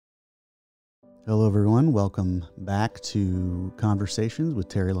Hello, everyone. Welcome back to Conversations with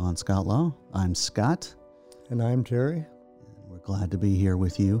Terry Law and Scott Law. I'm Scott. And I'm Terry. We're glad to be here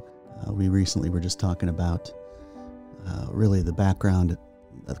with you. We recently were just talking about really the background,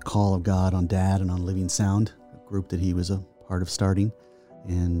 the call of God on Dad and on Living Sound, a group that he was a part of starting,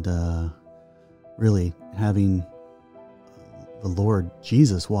 and really having the Lord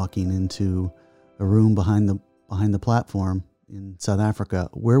Jesus walking into a room behind the platform in South Africa.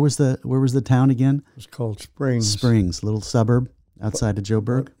 Where was the town again? It's called Springs. Springs, little suburb outside of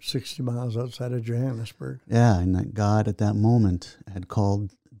Joburg. 60 miles outside of Johannesburg. Yeah, and that God at that moment had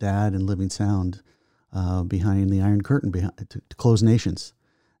called Dad and Living Sound behind the Iron Curtain to close nations.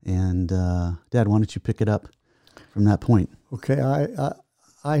 And Dad, why don't you pick it up from that point? Okay,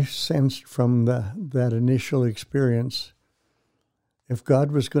 I sensed from that initial experience, if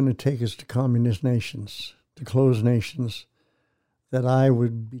God was going to take us to communist nations, to close nations, that I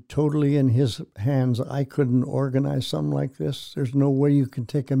would be totally in his hands. I couldn't organize something like this. There's no way you can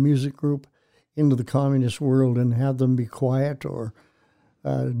take a music group into the communist world and have them be quiet or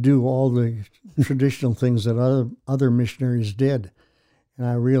do all the traditional things that other missionaries did. And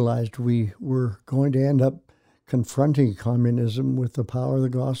I realized we were going to end up confronting communism with the power of the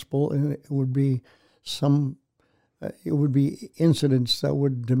gospel, and it would be incidents that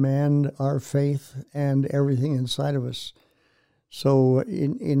would demand our faith and everything inside of us. So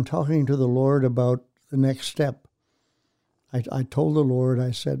in talking to the Lord about the next step, I told the Lord,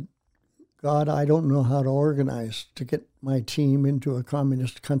 I said, God, I don't know how to organize to get my team into a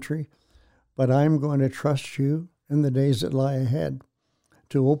communist country, but I'm going to trust you in the days that lie ahead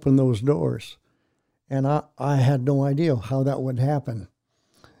to open those doors. And I had no idea how that would happen.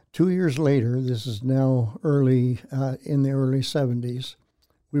 2 years later, this is now in the early 70s,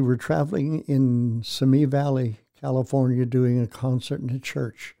 we were traveling in Simi Valley, California, doing a concert in a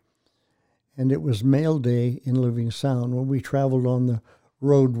church. And it was Mail Day in Living Sound when we traveled on the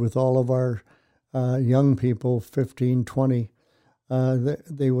road with all of our young people, 15, 20.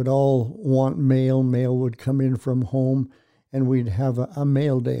 They would all want mail. Mail would come in from home, and we'd have a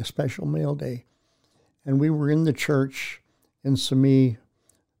mail day, a special mail day. And we were in the church in Simi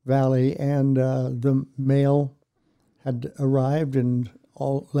Valley, and the mail had arrived, and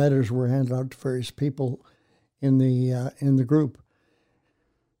all letters were handed out to various people in the group.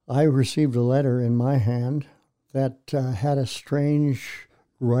 I received a letter in my hand that had a strange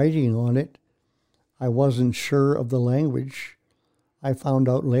writing on it. I wasn't sure of the language. I found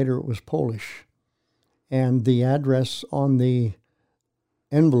out later it was Polish. And the address on the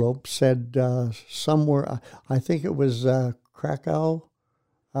envelope said somewhere, I think it was Krakow,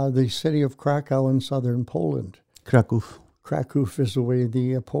 the city of Krakow in southern Poland. Kraków. Kraków is the way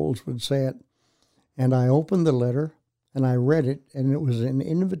the Poles would say it. And I opened the letter, and I read it, and it was an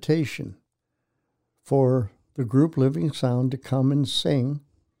invitation for the group Living Sound to come and sing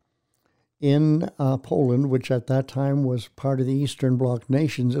in Poland, which at that time was part of the Eastern Bloc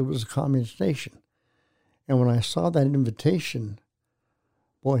nations. It was a communist nation. And when I saw that invitation,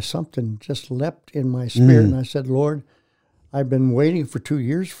 boy, something just leapt in my spirit. And I said, Lord, I've been waiting for 2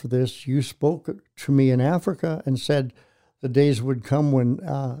 years for this. You spoke to me in Africa and said the days would come when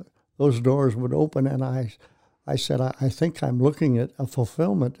those doors would open, and I said, I think I'm looking at a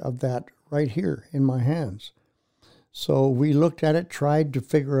fulfillment of that right here in my hands. So we looked at it, tried to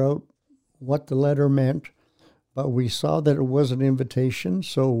figure out what the letter meant, but we saw that it was an invitation,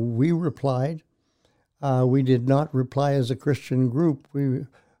 so we replied. We did not reply as a Christian group. We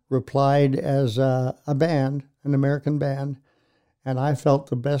replied as a band, an American band, and I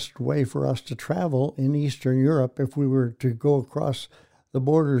felt the best way for us to travel in Eastern Europe, if we were to go across the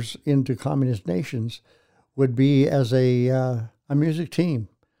borders into communist nations, would be as a music team.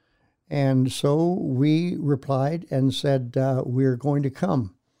 And so we replied and said, we're going to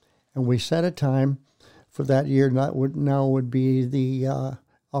come. And we set a time for that year. That would be the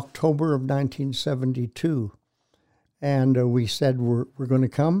October of 1972. And we said, we're going to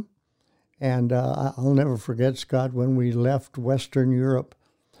come. And I'll never forget, Scott, when we left Western Europe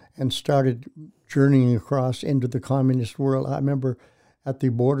and started journeying across into the communist world. I remember at the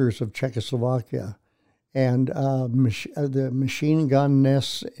borders of Czechoslovakia, and the machine gun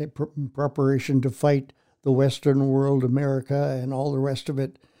nests in preparation to fight the Western world, America, and all the rest of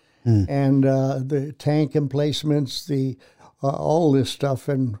it, and the tank emplacements, all this stuff.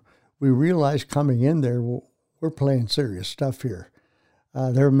 And we realized coming in there, we're playing serious stuff here.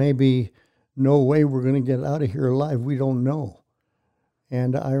 There may be no way we're going to get out of here alive. We don't know.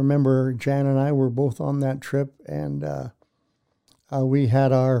 And I remember Jan and I were both on that trip, and we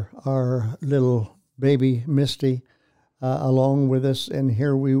had our little baby, Misty, along with us, and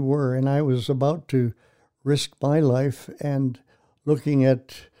here we were. And I was about to risk my life and looking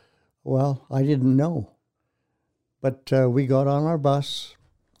at, well, I didn't know. But we got on our bus,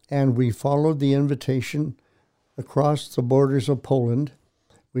 and we followed the invitation across the borders of Poland.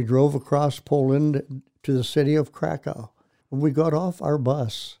 We drove across Poland to the city of Krakow. When we got off our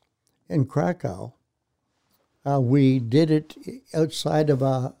bus in Krakow, we did it outside of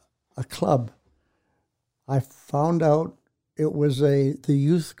a club. I found out it was the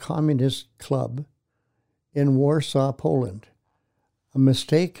Youth Communist Club in Warsaw, Poland. A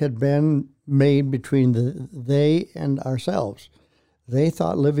mistake had been made between they and ourselves. They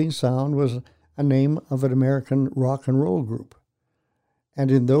thought Living Sound was a name of an American rock and roll group.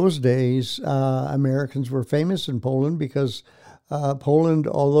 And in those days, Americans were famous in Poland because Poland,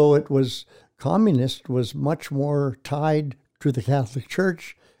 although it was communist, was much more tied to the Catholic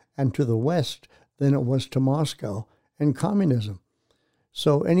Church and to the West than it was to Moscow and communism.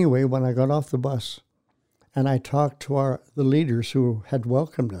 So anyway, when I got off the bus and I talked to the leaders who had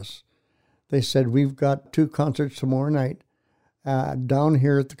welcomed us, they said, we've got 2 concerts tomorrow night down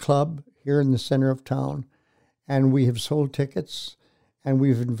here at the club, here in the center of town, and we have sold tickets, and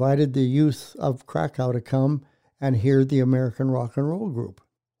we've invited the youth of Krakow to come and hear the American rock and roll group.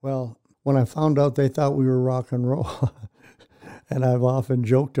 Well, when I found out they thought we were rock and roll, and I've often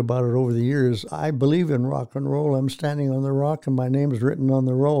joked about it over the years, I believe in rock and roll. I'm standing on the rock, and my name is written on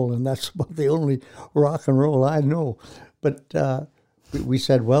the roll, and that's about the only rock and roll I know. But we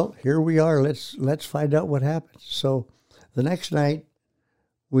said, well, here we are. Let's find out what happens. So the next night,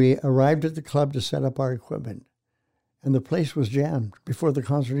 we arrived at the club to set up our equipment, and the place was jammed before the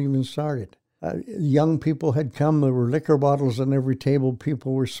concert even started. Young people had come. There were liquor bottles on every table.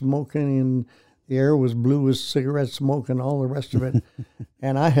 People were smoking, and the air was blue as cigarette smoke and all the rest of it.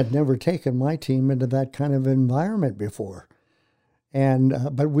 And I had never taken my team into that kind of environment before. And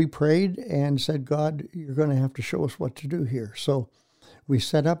but we prayed and said, God, you're going to have to show us what to do here. So we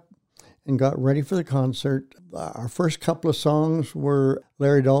set up and got ready for the concert. Our first couple of songs were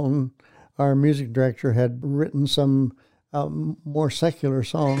Larry Dalton, our music director, had written some more secular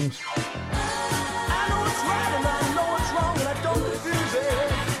songs. I know it's right and I know it's wrong and I don't confuse it.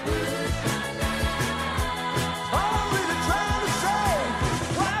 All I'm really trying to say,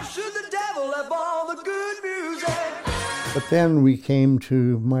 why should the devil have all the good music? But then we came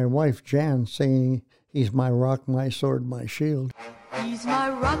to my wife, Jan, singing, He's my rock, my sword, my shield. He's my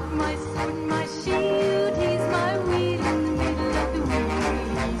rock, my sword, my shield. He's my wheel in the middle of the wheel.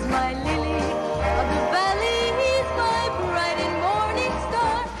 He's my lily of the valley. He's my bright and morning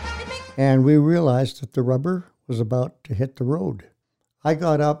star. And we realized that the rubber was about to hit the road. I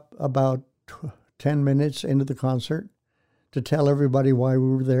got up about 10 minutes into the concert to tell everybody why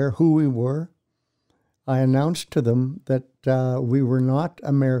we were there, who we were. I announced to them that we were not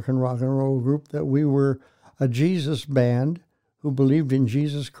American rock and roll group, that we were a Jesus band who believed in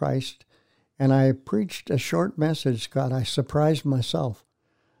Jesus Christ, and I preached a short message, Scott. I surprised myself.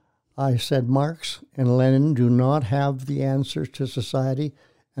 I said, Marx and Lenin do not have the answers to society,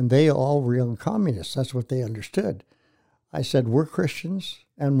 and they all were young communists. That's what they understood. I said, we're Christians,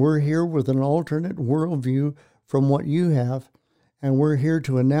 and we're here with an alternate worldview from what you have, and we're here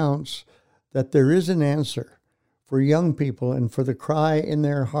to announce that there is an answer for young people and for the cry in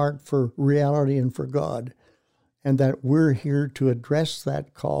their heart for reality and for God, and that we're here to address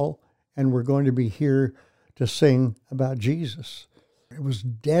that call, and we're going to be here to sing about Jesus. It was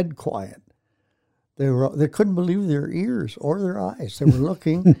dead quiet. They couldn't believe their ears or their eyes. They were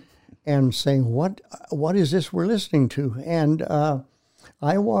looking and saying, what is this we're listening to? And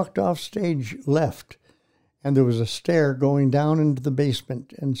I walked off stage left, and there was a stair going down into the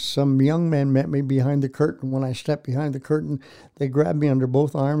basement, and some young men met me behind the curtain. When I stepped behind the curtain, they grabbed me under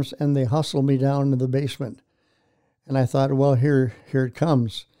both arms, and they hustled me down into the basement. And I thought, well, here it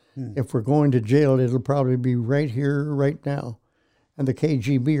comes. If we're going to jail, it'll probably be right here, right now. And the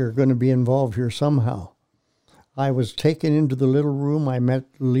KGB are going to be involved here somehow. I was taken into the little room. I met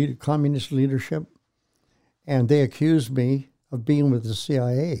communist leadership, and they accused me of being with the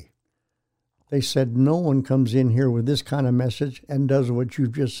CIA. They said, no one comes in here with this kind of message and does what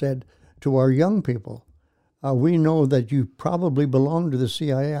you've just said to our young people. We know that you probably belong to the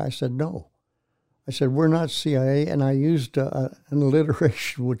CIA. I said, no. I said, we're not CIA, and I used an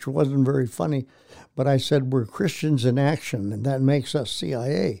alliteration which wasn't very funny, but I said, we're Christians in action, and that makes us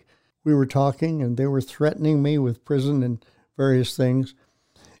CIA. We were talking, and they were threatening me with prison and various things,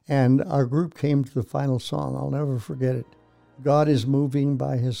 and our group came to the final song. I'll never forget it. God is moving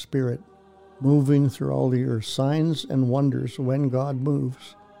by His Spirit, moving through all the earth, signs and wonders when God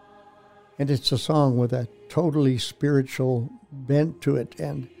moves. And it's a song with a totally spiritual bent to it.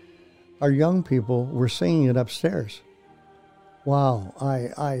 And our young people were singing it upstairs. Wow,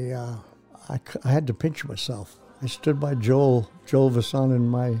 I had to pinch myself. I stood by Joel Vasson, and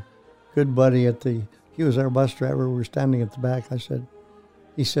my good buddy he was our bus driver. We were standing at the back.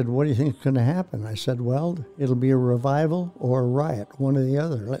 He said, what do you think is going to happen? I said, well, it'll be a revival or a riot, one or the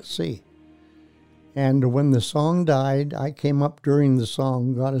other. Let's see. And when the song died, I came up during the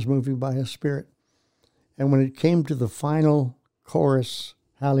song, God is moving by His Spirit. And when it came to the final chorus,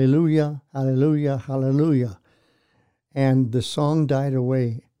 hallelujah, hallelujah, hallelujah, and the song died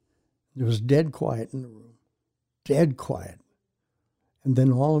away, there was dead quiet in the room. Dead quiet. And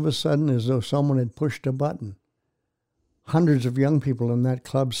then all of a sudden, as though someone had pushed a button, hundreds of young people in that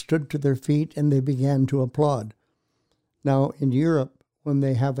club stood to their feet and they began to applaud. Now, in Europe, when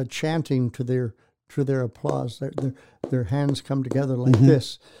they have a chanting to their applause, their hands come together like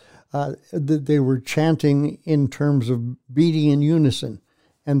this. They were chanting in terms of beating in unison,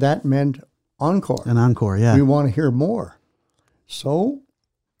 and that meant encore. An encore, yeah. We want to hear more. So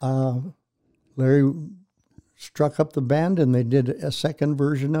Larry struck up the band, and they did a second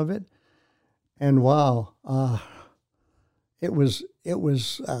version of it. And wow, it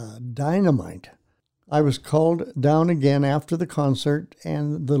was dynamite. I was called down again after the concert,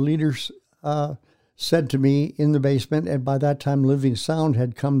 and the leaders said to me in the basement, and by that time Living Sound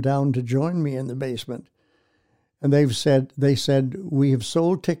had come down to join me in the basement. And they said, we have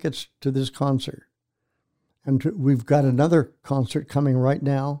sold tickets to this concert. And we've got another concert coming right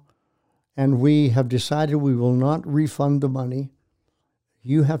now. And we have decided we will not refund the money.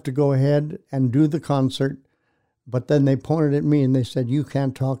 You have to go ahead and do the concert. But then they pointed at me and they said, you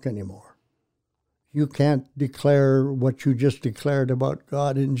can't talk anymore. You can't declare what you just declared about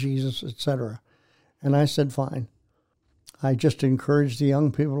God and Jesus, etc. And I said, fine. I just encouraged the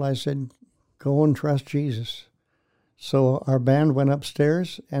young people. I said, go and trust Jesus. So our band went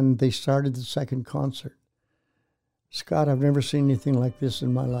upstairs and they started the second concert. Scott, I've never seen anything like this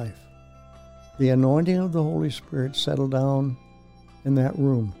in my life. The anointing of the Holy Spirit settled down in that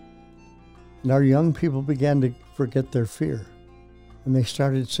room. And our young people began to forget their fear. And they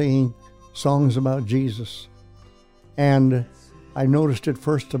started singing songs about Jesus. And I noticed it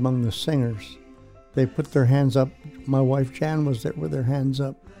first among the singers. They put their hands up. My wife Jan was there with her hands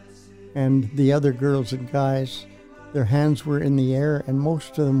up. And the other girls and guys, their hands were in the air, and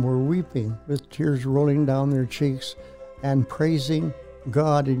most of them were weeping with tears rolling down their cheeks and praising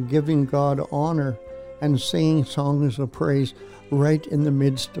God and giving God honor and singing songs of praise right in the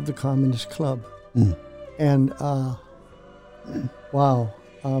midst of the Communist Club. And wow,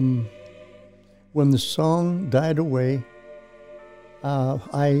 when the song died away,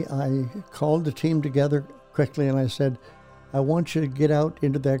 I called the team together quickly and I said, I want you to get out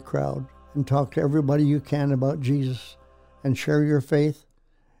into that crowd and talk to everybody you can about Jesus and share your faith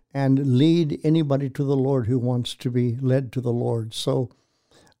and lead anybody to the Lord who wants to be led to the Lord. So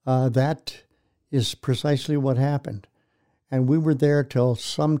that is precisely what happened. And we were there till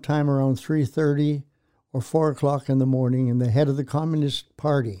sometime around 3:30 or 4 o'clock in the morning, and the head of the Communist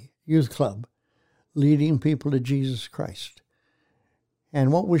Party Youth Club leading people to Jesus Christ.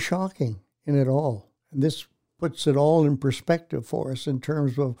 And what was shocking in it all, and this puts it all in perspective for us in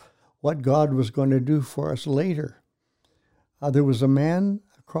terms of what God was going to do for us later. There was a man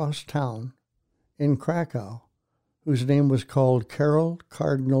across town in Krakow whose name was called Karol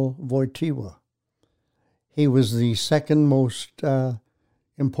Cardinal Wojtyła. He was the second most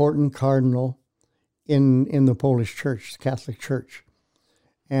important cardinal in the Polish Church, the Catholic Church.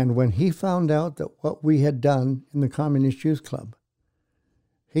 And when he found out that what we had done in the Communist Youth Club,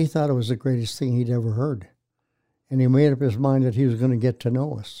 he thought it was the greatest thing he'd ever heard. And he made up his mind that he was going to get to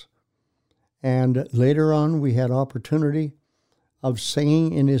know us. And later on, we had opportunity of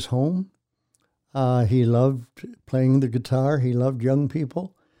singing in his home. He loved playing the guitar. He loved young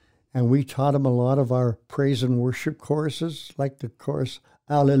people. And we taught him a lot of our praise and worship choruses, like the chorus,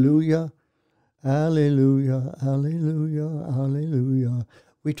 Alleluia, Alleluia, Alleluia, Alleluia.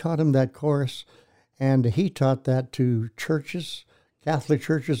 We taught him that chorus, and he taught that to churches, Catholic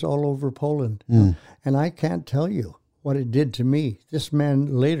churches all over Poland. And I can't tell you what it did to me. This man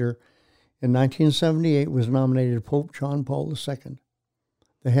later, in 1978, was nominated Pope John Paul II,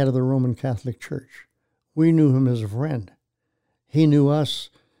 the head of the Roman Catholic Church. We knew him as a friend. He knew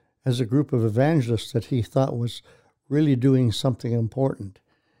us as a group of evangelists that he thought was really doing something important.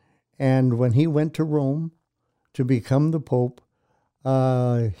 And when he went to Rome to become the Pope,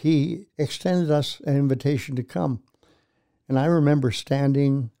 he extended us an invitation to come. And I remember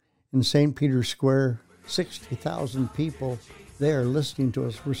standing in St. Peter's Square, 60,000 people there listening to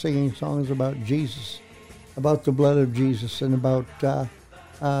us. We're singing songs about Jesus, about the blood of Jesus, and about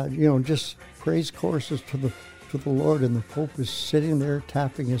just praise choruses to the Lord. And the Pope is sitting there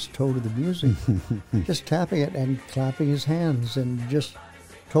tapping his toe to the music, just tapping it and clapping his hands and just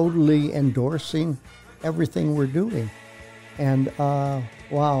totally endorsing everything we're doing. And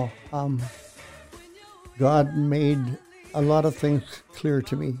wow, God made a lot of things clear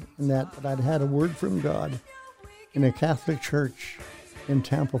to me in that I'd had a word from God in a Catholic church in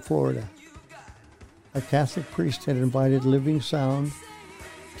Tampa, Florida. A Catholic priest had invited Living Sound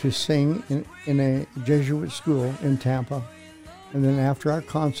to sing in a Jesuit school in Tampa. And then after our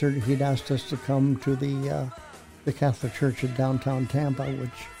concert, he'd asked us to come to the Catholic church in downtown Tampa, which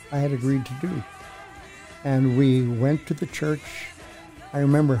I had agreed to do. And we went to the church. I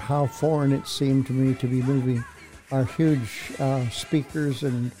remember how foreign it seemed to me to be moving our huge speakers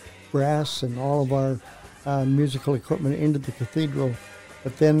and brass and all of our musical equipment into the cathedral.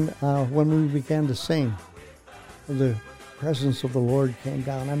 But then when we began to sing, the presence of the Lord came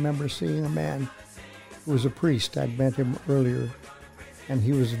down. I remember seeing a man who was a priest. I'd met him earlier, and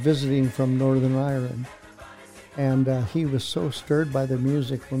he was visiting from Northern Ireland. And he was so stirred by the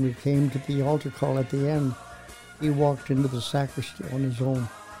music. When we came to the altar call at the end, he walked into the sacristy on his own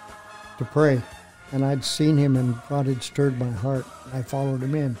to pray. And I'd seen him, and God had stirred my heart. I followed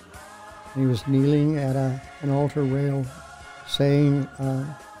him in. And he was kneeling at an altar rail, saying,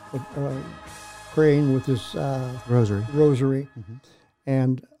 praying with his Rosary. Mm-hmm.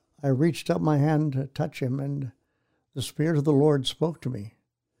 And I reached up my hand to touch him, and the Spirit of the Lord spoke to me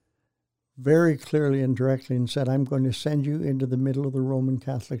very clearly and directly and said, I'm going to send you into the middle of the Roman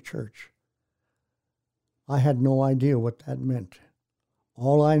Catholic Church. I had no idea what that meant.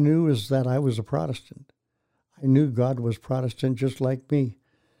 All I knew is that I was a Protestant. I knew God was Protestant just like me.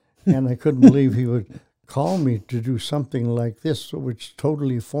 And I couldn't believe he would call me to do something like this, which is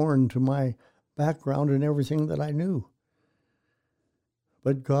totally foreign to my background and everything that I knew.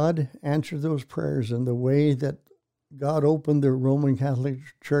 But God answered those prayers, and the way that God opened the Roman Catholic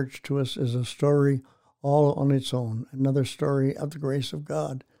Church to us is a story all on its own, another story of the grace of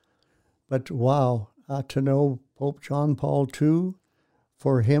God. But wow, to know Pope John Paul II,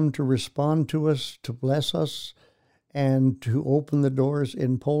 for him to respond to us, to bless us, and to open the doors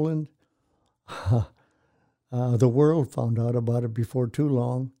in Poland, the world found out about it before too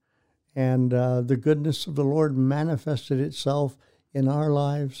long. And the goodness of the Lord manifested itself in our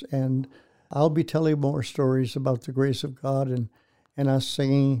lives. And I'll be telling more stories about the grace of God and us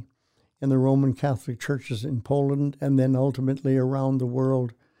singing in the Roman Catholic churches in Poland and then ultimately around the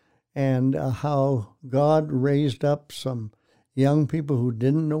world, and how God raised up some young people who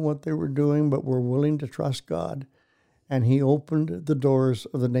didn't know what they were doing but were willing to trust God. And he opened the doors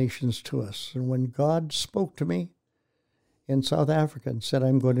of the nations to us. And when God spoke to me in South Africa and said,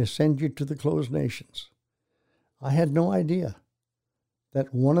 I'm going to send you to the closed nations, I had no idea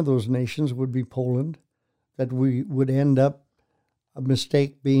that one of those nations would be Poland, that we would end up a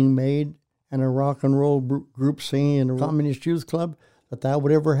mistake being made and a rock and roll group singing in a communist youth club, that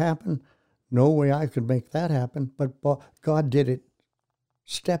would ever happen. No way I could make that happen, but God did it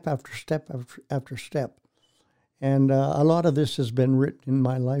step after step after step. And a lot of this has been written in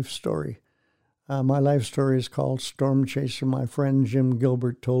my life story. My life story is called Storm Chaser. My friend Jim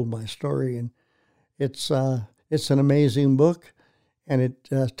Gilbert told my story, and it's an amazing book, and it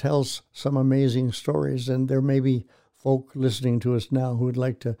tells some amazing stories. And there may be folk listening to us now who would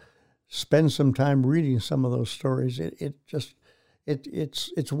like to spend some time reading some of those stories.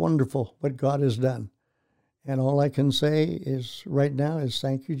 It's wonderful what God has done. And all I can say is right now is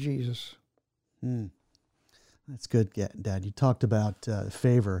thank you, Jesus. That's good, Dad. You talked about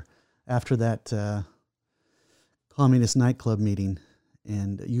favor after that communist nightclub meeting,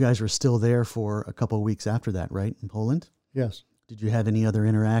 and you guys were still there for a couple of weeks after that, right, in Poland? Yes. Did you have any other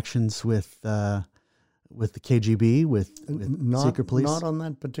interactions with the KGB, with secret police? Not on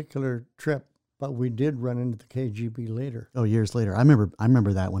that particular trip, but we did run into the KGB later. Oh, years later. I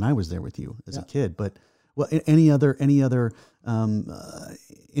remember that when I was there with you as a kid. But well, any other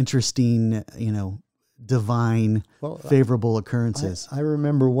interesting, divine, favorable occurrences? I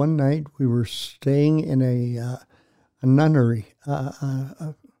remember one night we were staying in a nunnery,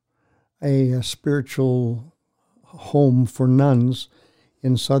 a spiritual home for nuns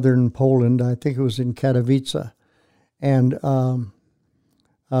in southern Poland. I think it was in Katowice. And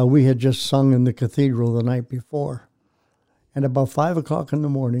we had just sung in the cathedral the night before. And about 5 o'clock in the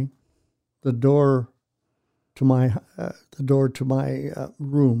morning, the door to my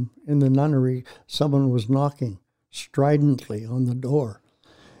room in the nunnery, someone was knocking stridently on the door.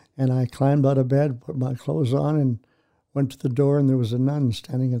 And I climbed out of bed, put my clothes on, and went to the door, and there was a nun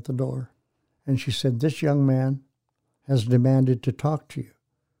standing at the door. And she said, "This young man has demanded to talk to you.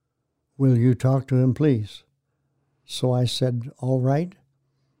 Will you talk to him, please?" So I said, "All right."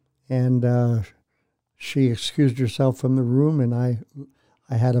 And she excused herself from the room, and I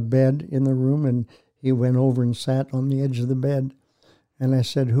had a bed in the room, and he went over and sat on the edge of the bed. And I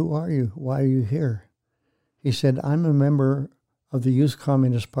said, "Who are you? Why are you here?" He said, "I'm a member of the Youth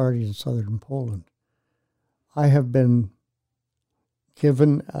Communist Party in southern Poland. I have been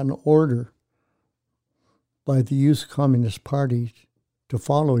given an order by the Youth Communist Party to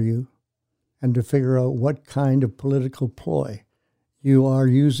follow you and to figure out what kind of political ploy you are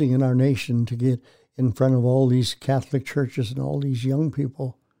using in our nation to get in front of all these Catholic churches and all these young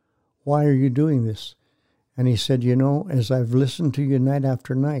people. Why are you doing this?" And he said, "You know, as I've listened to you night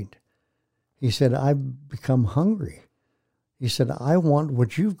after night," he said, "I've become hungry." He said, "I want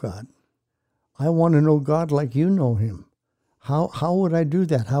what you've got. I want to know God like you know him. How would I do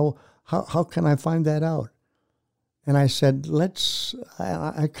that? How can I find that out?" And I said,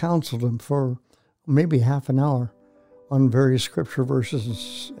 I counseled him for maybe half an hour on various scripture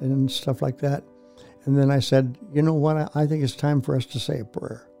verses and stuff like that. And then I said, "You know what? I think it's time for us to say a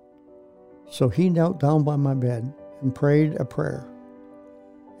prayer." So he knelt down by my bed and prayed a prayer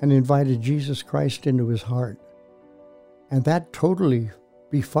and invited Jesus Christ into his heart. And that totally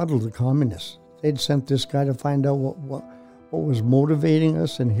befuddled the communists. They'd sent this guy to find out what was motivating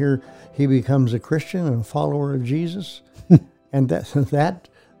us, and here he becomes a Christian and a follower of Jesus. And that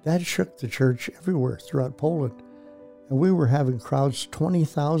shook the church everywhere throughout Poland. And we were having crowds,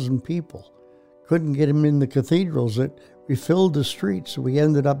 20,000 people. Couldn't get him in the cathedrals. We filled the streets. We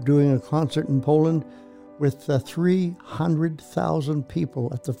ended up doing a concert in Poland with 300,000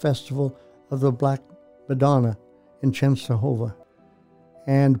 people at the Festival of the Black Madonna in Częstochowa.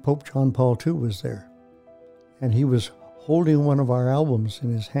 And Pope John Paul II was there. And he was holding one of our albums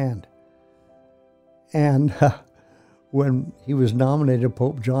in his hand. And when he was nominated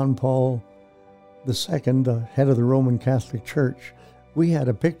Pope John Paul II, the head of the Roman Catholic Church, we had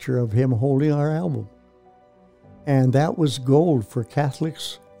a picture of him holding our album. And that was gold for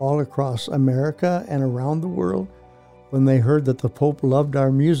Catholics all across America and around the world. When they heard that the Pope loved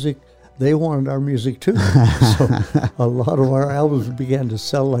our music, they wanted our music too. So a lot of our albums began to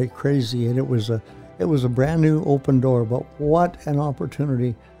sell like crazy, and it was a brand new open door. But what an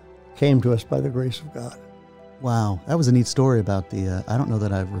opportunity came to us by the grace of God. Wow, that was a neat story about the, I don't know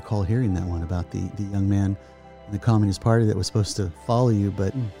that I recall hearing that one, about the young man in the Communist Party that was supposed to follow you,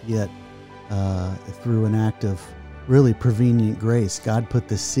 but yet through an act of really prevenient grace, God put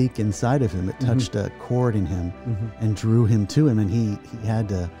the seek inside of him. It touched a chord in him and drew him to him, and he had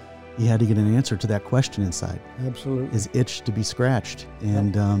to get an answer to that question inside. Absolutely. His itch to be scratched.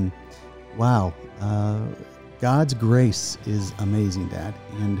 And wow, God's grace is amazing, Dad.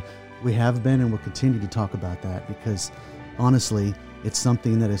 And we have been and will continue to talk about that, because honestly, it's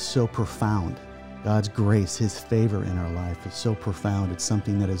something that is so profound. God's grace, his favor in our life is so profound. It's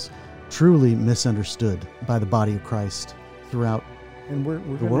something that is truly misunderstood by the body of Christ throughout the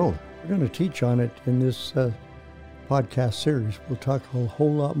world. We're going to teach on it in this podcast series. We'll talk a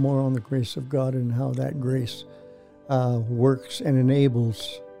whole lot more on the grace of God and how that grace works and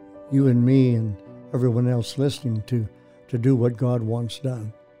enables you and me and everyone else listening to do what God wants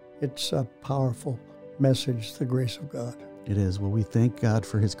done. It's a powerful message, the grace of God. It is. Well, we thank God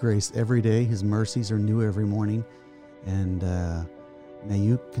for his grace every day. His mercies are new every morning. And may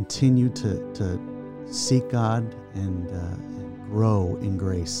you continue to seek God and grow in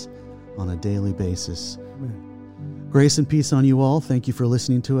grace on a daily basis. Amen. Grace and peace on you all. Thank you for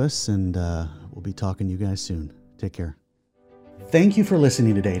listening to us, and we'll be talking to you guys soon. Take care. Thank you for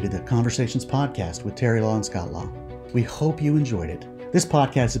listening today to the Conversations Podcast with Terry Law and Scott Law. We hope you enjoyed it. This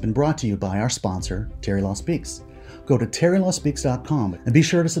podcast has been brought to you by our sponsor, Terry Law Speaks. Go to terrylawspeaks.com and be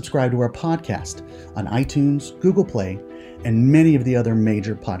sure to subscribe to our podcast on iTunes, Google Play, and many of the other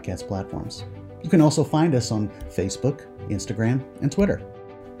major podcast platforms. You can also find us on Facebook, Instagram, and Twitter.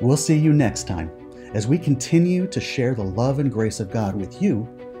 We'll see you next time as we continue to share the love and grace of God with you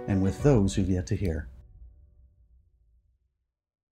and with those who've yet to hear.